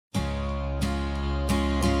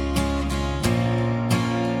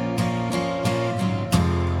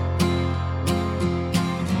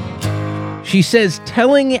She says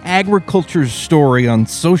telling agriculture's story on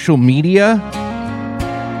social media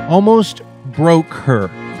almost broke her.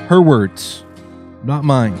 Her words, not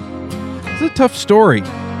mine. It's a tough story.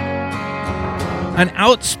 An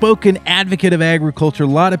outspoken advocate of agriculture. A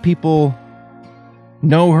lot of people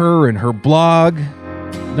know her and her blog,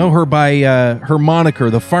 know her by her moniker,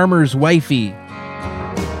 the Farmer's Wifey,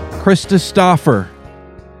 Krista Stoffer.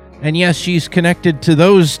 And yes, she's connected to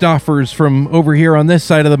those Stoffers from over here on this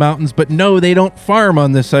side of the mountains, but no, they don't farm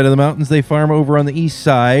on this side of the mountains. They farm over on the east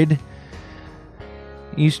side,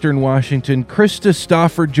 Eastern Washington. Krista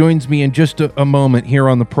Stoffer joins me in just a moment here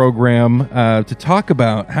on the program to talk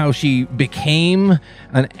about how she became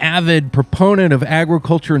an avid proponent of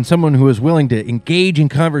agriculture and someone who is willing to engage in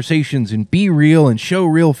conversations and be real and show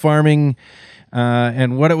real farming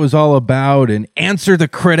and what it was all about and answer the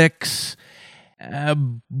critics.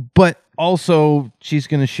 But also, she's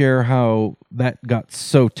going to share how that got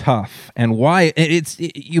so tough and why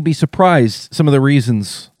you'll be surprised some of the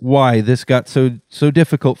reasons why this got so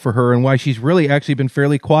difficult for her and why she's really actually been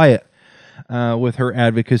fairly quiet with her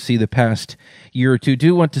advocacy the past year or two.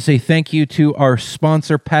 Do want to say thank you to our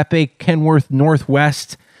sponsor, Pape Kenworth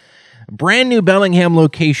Northwest. Brand new Bellingham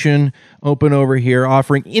location open over here,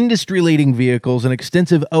 offering industry-leading vehicles, an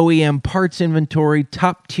extensive OEM parts inventory,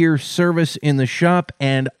 top-tier service in the shop,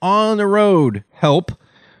 and on-the-road help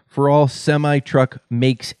for all semi-truck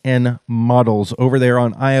makes and models. Over there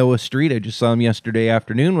on Iowa Street, I just saw them yesterday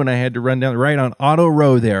afternoon when I had to run down right on Auto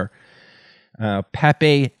Row there.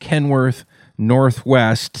 Pape Kenworth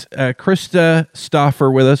Northwest. Krista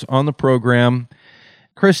Stoffer with us on the program.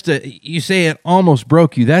 Krista, you say it almost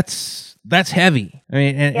broke you. That's heavy. I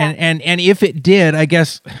mean, and if it did, I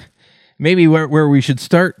guess maybe where we should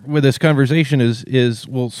start with this conversation is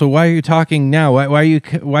well. So why are you talking now? Why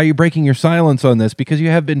are you breaking your silence on this? Because you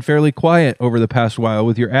have been fairly quiet over the past while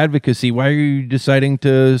with your advocacy. Why are you deciding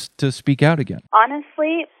to speak out again?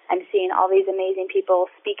 Honestly, I'm seeing all these amazing people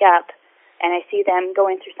speak up, and I see them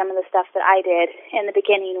going through some of the stuff that I did in the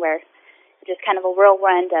beginning, where it's just kind of a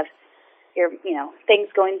whirlwind of things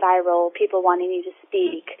going viral, people wanting you to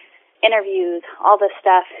speak, interviews, all this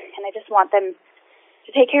stuff. And I just want them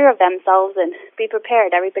to take care of themselves and be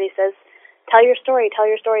prepared. Everybody says, tell your story,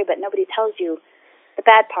 but nobody tells you the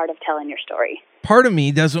bad part of telling your story. Part of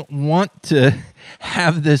me doesn't want to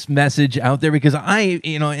have this message out there because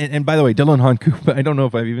and by the way, Dylan Honcoop, I don't know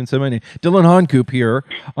if I've even said my name, Dylan Honcoop here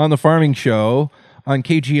on the Farming Show on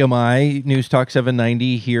KGMI News Talk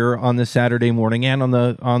 790 here on this Saturday morning, and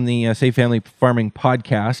on the Safe Family Farming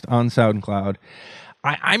podcast on SoundCloud.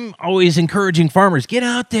 I'm always encouraging farmers, get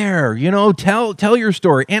out there, tell your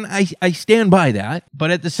story. And I stand by that.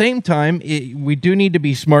 But at the same time, we do need to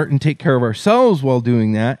be smart and take care of ourselves while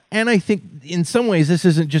doing that. And I think in some ways, this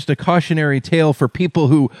isn't just a cautionary tale for people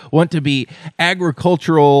who want to be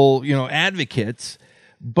agricultural, advocates,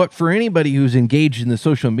 but for anybody who's engaged in the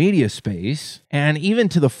social media space, and even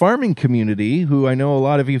to the farming community, who I know a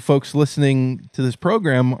lot of you folks listening to this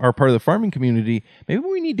program are part of the farming community, maybe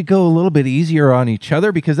we need to go a little bit easier on each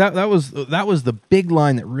other, because that was the big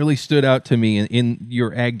line that really stood out to me in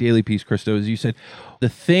your Ag Daily piece, Krista, as you said, the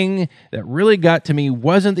thing that really got to me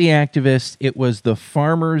wasn't the activists, it was the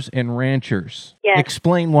farmers and ranchers. Yes.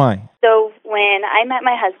 Explain why. So when I met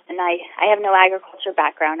my husband, I have no agriculture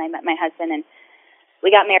background. I met my husband and we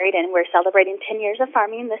got married, and we're celebrating 10 years of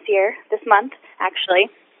farming this month, actually.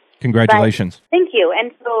 Congratulations. But, thank you. And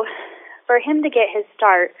so for him to get his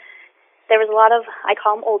start, there was a lot of, I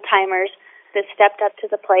call them old-timers, that stepped up to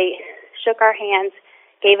the plate, shook our hands,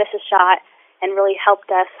 gave us a shot, and really helped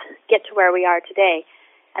us get to where we are today.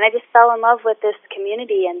 And I just fell in love with this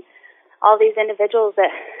community and all these individuals that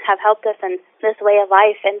have helped us in this way of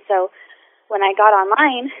life. And so when I got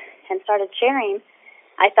online and started sharing,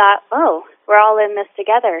 I thought, we're all in this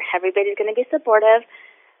together. Everybody's going to be supportive.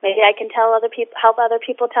 Maybe I can help other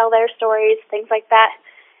people tell their stories, things like that.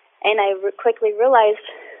 And I quickly realized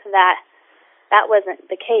that wasn't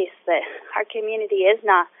the case, that our community is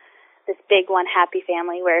not this big one happy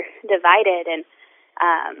family. We're divided and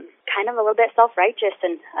kind of a little bit self-righteous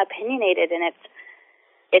and opinionated. And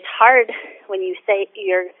it's hard when you say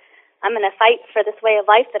I'm going to fight for this way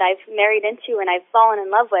of life that I've married into and I've fallen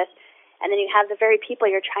in love with, and then you have the very people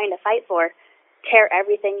you're trying to fight for tear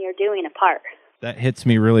everything you're doing apart. That hits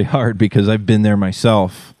me really hard because I've been there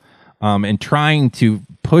myself, and trying to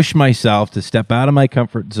push myself to step out of my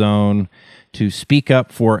comfort zone, to speak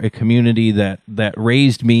up for a community that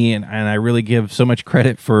raised me, and I really give so much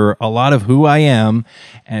credit for a lot of who I am,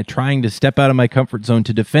 and trying to step out of my comfort zone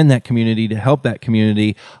to defend that community, to help that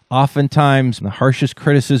community. Oftentimes, the harshest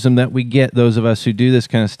criticism that we get, those of us who do this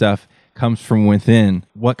kind of stuff, comes from within.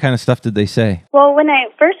 What kind of stuff did they say? Well, when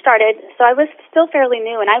I first started, so I was still fairly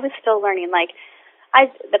new, and I was still learning.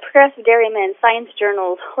 The Progressive Dairyman, Science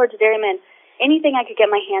Journals, Hordes Dairyman, anything I could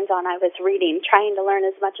get my hands on, I was reading, trying to learn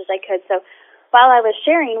as much as I could. So while I was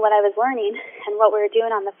sharing what I was learning and what we were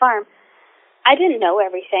doing on the farm, I didn't know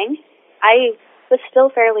everything. I was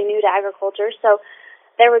still fairly new to agriculture, so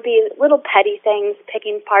there would be little petty things,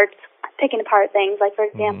 picking apart things. Like, for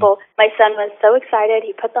example, my son was so excited,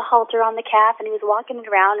 he put the halter on the calf, and he was walking it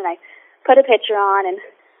around, and I put a picture on, and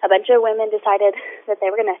a bunch of women decided that they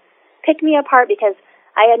were going to pick me apart because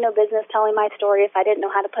I had no business telling my story if I didn't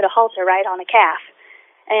know how to put a halter right on a calf.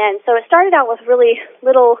 And so it started out with really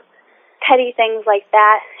little petty things like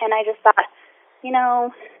that, and I just thought,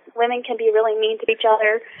 women can be really mean to each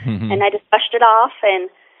other, and I just brushed it off and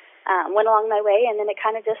went along my way, and then it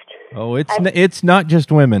kind of just... Oh, it's not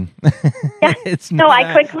just women. Yeah.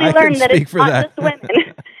 I quickly learned that it's not just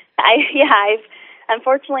women.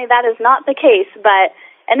 Unfortunately, that is not the case,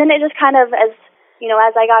 and then it just kind of, as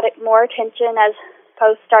I got more attention, as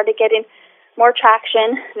posts started getting more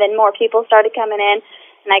traction, then more people started coming in,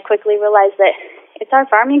 and I quickly realized that it's our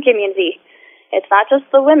farming community. It's not just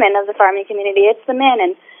the women of the farming community, it's the men,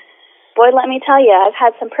 and boy, let me tell you, I've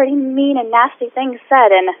had some pretty mean and nasty things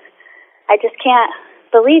said, and I just can't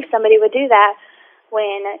believe somebody would do that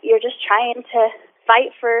when you're just trying to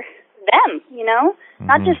fight for them,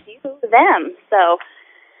 not just you, them. So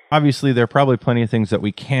obviously, there are probably plenty of things that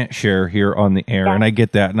we can't share here on the air, and I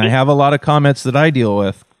get that. And I have a lot of comments that I deal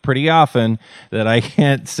with pretty often that I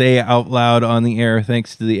can't say out loud on the air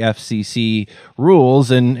thanks to the FCC rules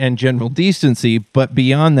and general decency. But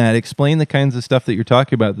beyond that, explain the kinds of stuff that you're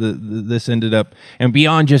talking about. This ended up, and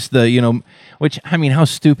beyond just the, which, I mean, how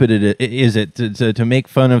stupid is it to make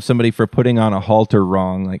fun of somebody for putting on a halter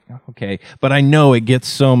wrong? Like, okay, but I know it gets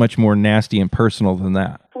so much more nasty and personal than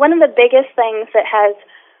that. One of the biggest things that has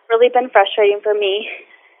really been frustrating for me,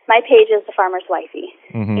 my page is The Farmer's Wifey.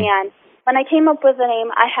 And when I came up with the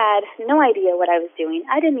name, I had no idea what I was doing.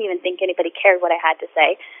 I didn't even think anybody cared what I had to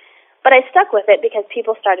say. But I stuck with it because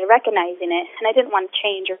people started recognizing it, and I didn't want to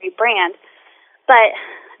change or rebrand. But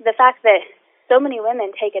the fact that so many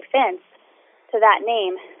women take offense to that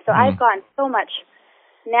name, so I've gotten so much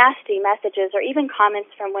nasty messages or even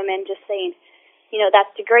comments from women just saying,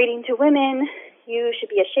 that's degrading to women. You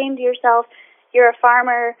should be ashamed of yourself. You're a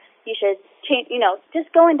farmer. You should change,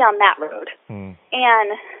 just going down that road. And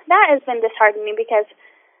that has been disheartening because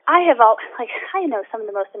I know some of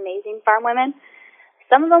the most amazing farm women.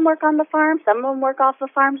 Some of them work on the farm, some of them work off the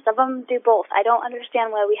farm, some of them do both. I don't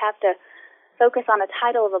understand why we have to focus on a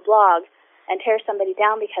title of a blog and tear somebody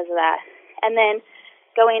down because of that. And then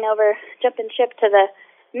jumping ship to the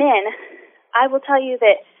men, I will tell you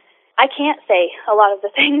that I can't say a lot of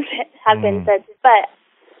the things that have been said, but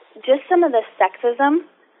just some of the sexism,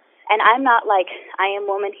 and I'm not like, I am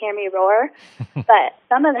woman, hear me roar, but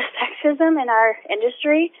some of the sexism in our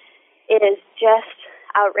industry is just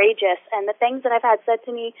outrageous. And the things that I've had said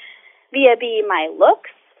to me via my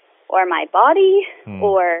looks or my body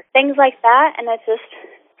or things like that, and it's just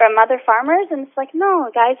from other farmers, and it's like, no,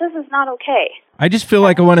 guys, this is not okay. I just feel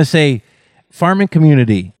like I want to say, farming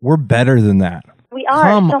community, we're better tthan that. We are.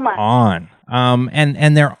 Come so much. on.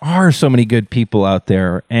 And there are so many good people out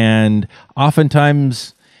there, and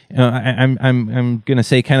oftentimes, I'm going to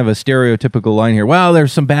say kind of a stereotypical line here. Well,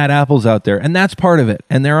 there's some bad apples out there, and that's part of it.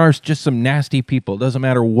 And there are just some nasty people. It doesn't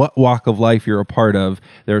matter what walk of life you're a part of.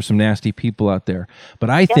 There are some nasty people out there. But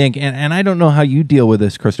I think, and I don't know how you deal with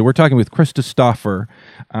this, Krista. We're talking with Krista Stauffer.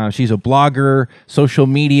 She's a blogger, social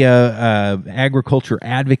media, agriculture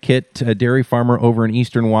advocate, a dairy farmer over in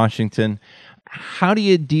Eastern Washington. How do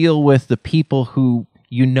you deal with the people who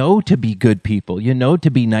to be good people, to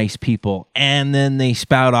be nice people, and then they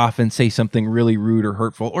spout off and say something really rude or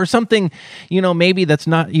hurtful, or something, maybe that's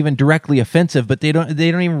not even directly offensive, but they don't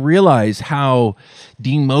even realize how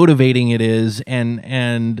demotivating it is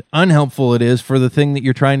and unhelpful it is for the thing that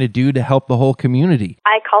you're trying to do to help the whole community?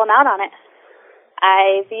 I call them out on it.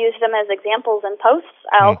 I've used them as examples in posts.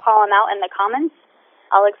 I'll call them out in the comments.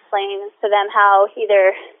 I'll explain to them how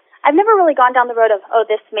I've never really gone down the road of,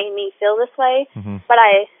 this made me feel this way, but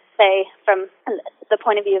I say from the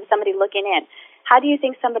point of view of somebody looking in, how do you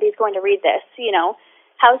think somebody's going to read this?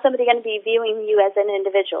 How is somebody going to be viewing you as an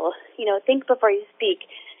individual? Think before you speak.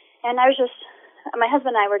 And my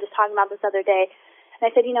husband and I were just talking about this other day, and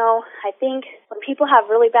I said, I think when people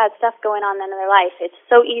have really bad stuff going on in their life, it's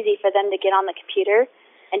so easy for them to get on the computer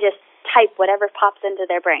and just type whatever pops into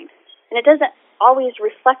their brain. And it doesn't always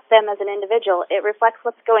reflect them as an individual. It reflects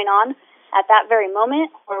what's going on at that very moment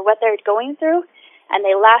or what they're going through, and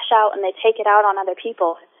they lash out and they take it out on other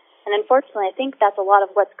people. And unfortunately, I think that's a lot of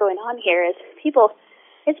what's going on here is people,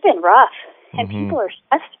 it's been rough, and people are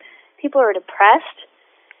stressed, people are depressed,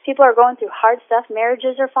 people are going through hard stuff,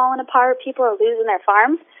 marriages are falling apart, people are losing their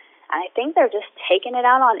farms, and I think they're just taking it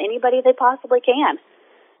out on anybody they possibly can.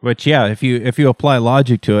 But yeah, if you apply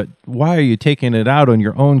logic to it, why are you taking it out on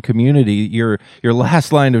your own community, your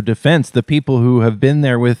last line of defense, the people who have been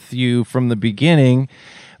there with you from the beginning?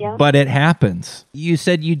 Yeah. But it happens. You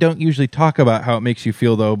said you don't usually talk about how it makes you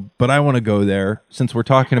feel, though, but I want to go there since we're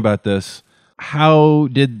talking about this. How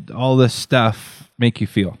did all this stuff make you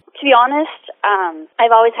feel? To be honest,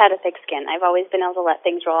 I've always had a thick skin. I've always been able to let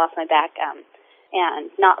things roll off my back and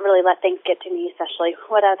not really let things get to me, especially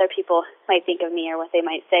what other people might think of me or what they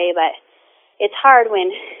might say. But it's hard when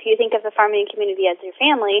you think of the farming community as your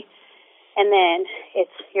family, and then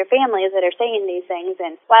it's your families that are saying these things.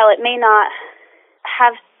 And while it may not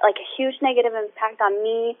have like a huge negative impact on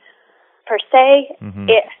me per se,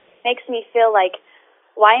 it makes me feel like,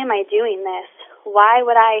 why am I doing this? Why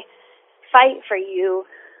would I fight for you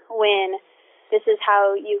when this is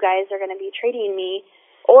how you guys are going to be treating me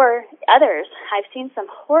or others? I've seen some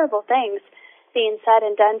horrible things being said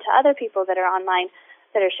and done to other people that are online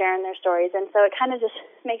that are sharing their stories. And so it kind of just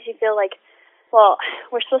makes you feel like, well,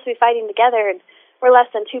 we're supposed to be fighting together and we're less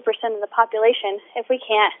than 2% of the population. If we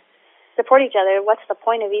can't support each other, what's the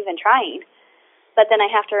point of even trying? But then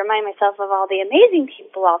I have to remind myself of all the amazing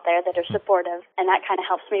people out there that are supportive, and that kind of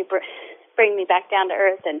helps me bring me back down to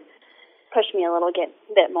earth and push me a little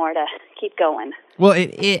bit more to keep going. Well,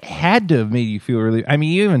 it had to have made you feel really. I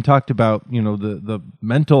mean, you even talked about the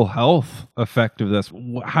mental health effect of this.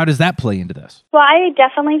 How does that play into this? Well, I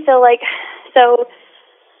definitely feel like so.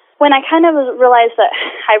 When I kind of realized that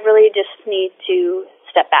I really just need to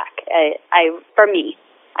step back, for me,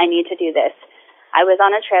 I need to do this. I was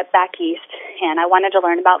on a trip back east, and I wanted to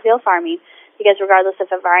learn about veal farming because regardless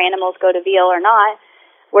if our animals go to veal or not,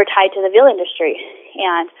 we're tied to the veal industry.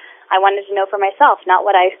 And I wanted to know for myself, not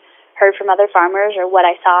what I heard from other farmers or what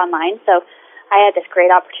I saw online. So I had this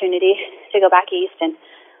great opportunity to go back east and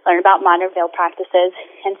learn about modern veal practices.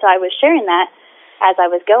 And so I was sharing that as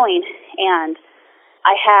I was going, and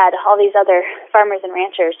I had all these other farmers and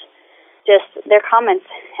ranchers, just their comments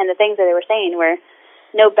and the things that they were saying were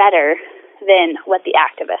no better than what the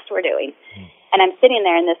activists were doing. And I'm sitting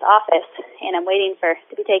there in this office, and I'm waiting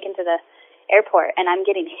to be taken to the airport, and I'm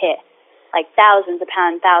getting hit like thousands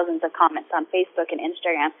upon thousands of comments on Facebook and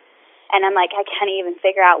Instagram. And I'm like, I can't even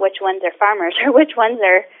figure out which ones are farmers or which ones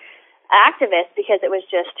are activists, because it was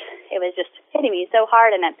just hitting me so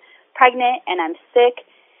hard. And I'm pregnant and I'm sick,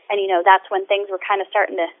 and that's when things were kind of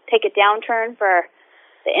starting to take a downturn for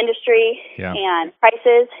the industry and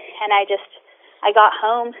prices. And I got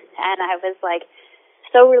home, and I was like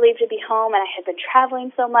so relieved to be home, and I had been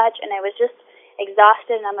traveling so much, and I was just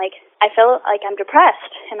exhausted, and I'm like, I feel like I'm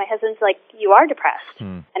depressed. And my husband's like, you are depressed.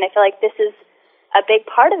 And I feel like this is a big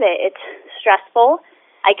part of it. It's stressful.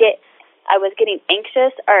 I was getting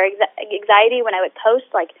anxious or anxiety when I would post.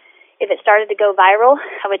 Like, if it started to go viral,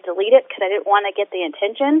 I would delete it because I didn't want to get the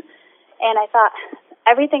attention. And I thought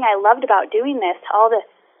everything I loved about doing this, all the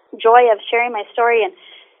joy of sharing my story and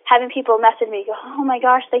having people message me, go, oh my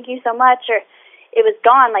gosh, thank you so much, or it was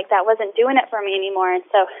gone, like that wasn't doing it for me anymore. And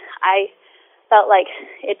so I felt like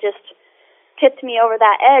it just tipped me over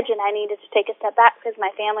that edge, and I needed to take a step back because my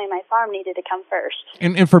family and my farm needed to come first.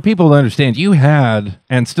 And for people to understand, you had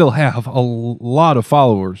and still have a lot of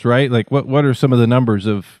followers, right? Like what are some of the numbers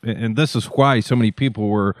of, and this is why so many people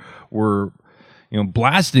were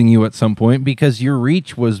blasting you at some point, because your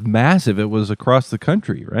reach was massive. It was across the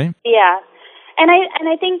country, right? Yeah. And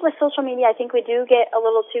I think with social media, I think we do get a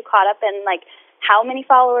little too caught up in like how many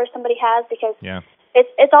followers somebody has, because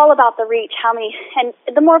it's all about the reach. How many, and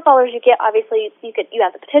the more followers you get, obviously you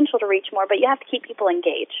have the potential to reach more, but you have to keep people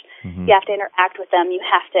engaged. You have to interact with them. You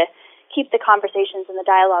have to keep the conversations and the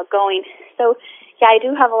dialogue going. So yeah, I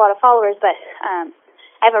do have a lot of followers, but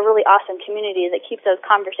I have a really awesome community that keeps those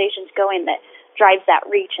conversations going, that drives that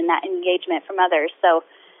reach and that engagement from others. So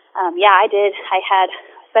I did. I had,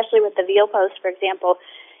 especially with the veal posts, for example,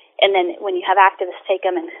 and then when you have activists take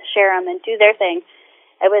them and share them and do their thing,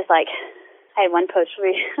 it was like I had one post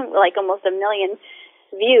like almost 1 million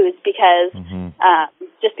views because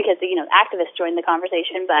just because activists joined the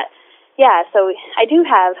conversation. But yeah, so I do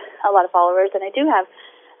have a lot of followers, and I do have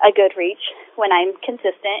a good reach when I'm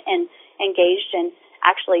consistent and engaged and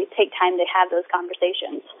actually take time to have those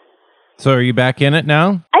conversations. So are you back in it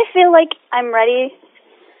now? I feel like I'm ready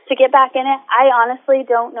to get back in it. I honestly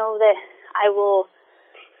don't know that I will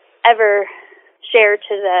ever share to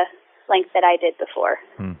the length that I did before.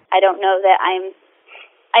 I don't know that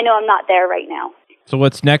I know I'm not there right now. So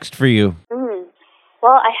what's next for you?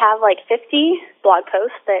 Well, I have like 50 blog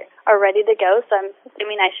posts that are ready to go, so I'm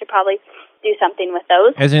assuming I should probably do something with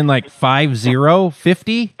those. As in like 50? Like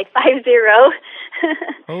 50.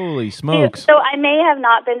 Holy smokes. So I may have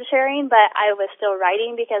not been sharing, but I was still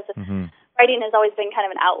writing because writing has always been kind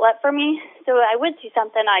of an outlet for me. So I would see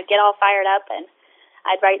something, I'd get all fired up, and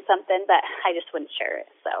I'd write something, but I just wouldn't share it.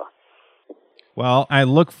 So. Well, I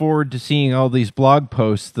look forward to seeing all these blog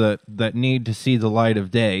posts that need to see the light of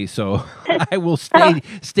day. So I will stay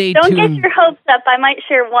tuned. Don't get your hopes up. I might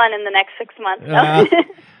share one in the next 6 months.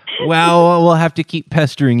 So. Well, we'll have to keep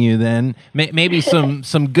pestering you then. Maybe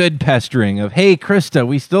some good pestering of, hey, Krista,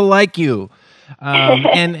 we still like you.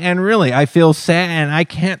 And really, I feel sad, and I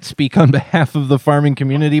can't speak on behalf of the farming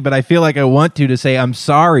community, but I feel like I want to say I'm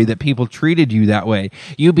sorry that people treated you that way.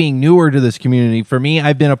 You being newer to this community, for me,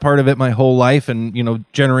 I've been a part of it my whole life and,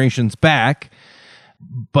 generations back.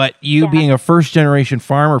 But you being a first-generation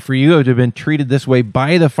farmer, for you to have been treated this way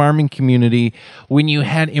by the farming community when you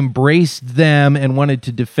had embraced them and wanted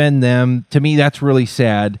to defend them, to me, that's really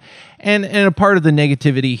sad. And a part of the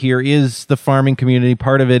negativity here is the farming community.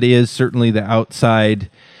 Part of it is certainly the outside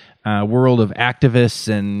world of activists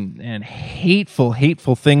and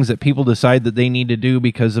hateful things that people decide that they need to do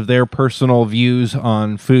because of their personal views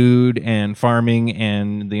on food and farming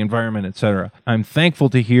and the environment, etc. I'm thankful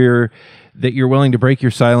to hear that you're willing to break your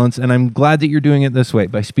silence, and I'm glad that you're doing it this way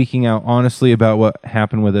by speaking out honestly about what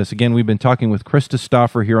happened with us. Again, we've been talking with Krista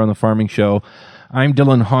Stauffer here on The Farming Show. I'm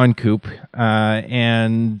Dylan Honcoop,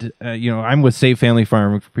 and I'm with Save Family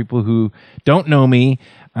Farming. For people who don't know me,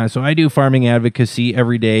 so I do farming advocacy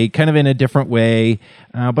every day, kind of in a different way,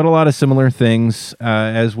 but a lot of similar things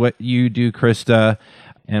as what you do, Krista.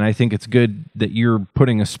 And I think it's good that you're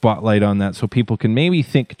putting a spotlight on that so people can maybe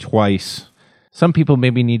think twice. Some people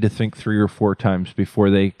maybe need to think 3 or 4 times before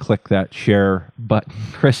they click that share button.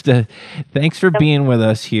 Krista, thanks for being with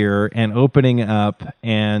us here and opening up.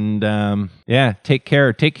 And take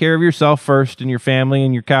care. Take care of yourself first and your family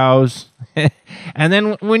and your cows. And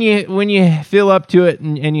then when you feel up to it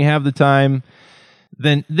and you have the time,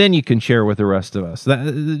 then you can share with the rest of us.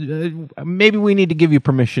 Maybe we need to give you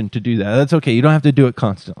permission to do that. That's okay. You don't have to do it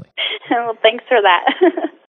constantly. Well, thanks for that.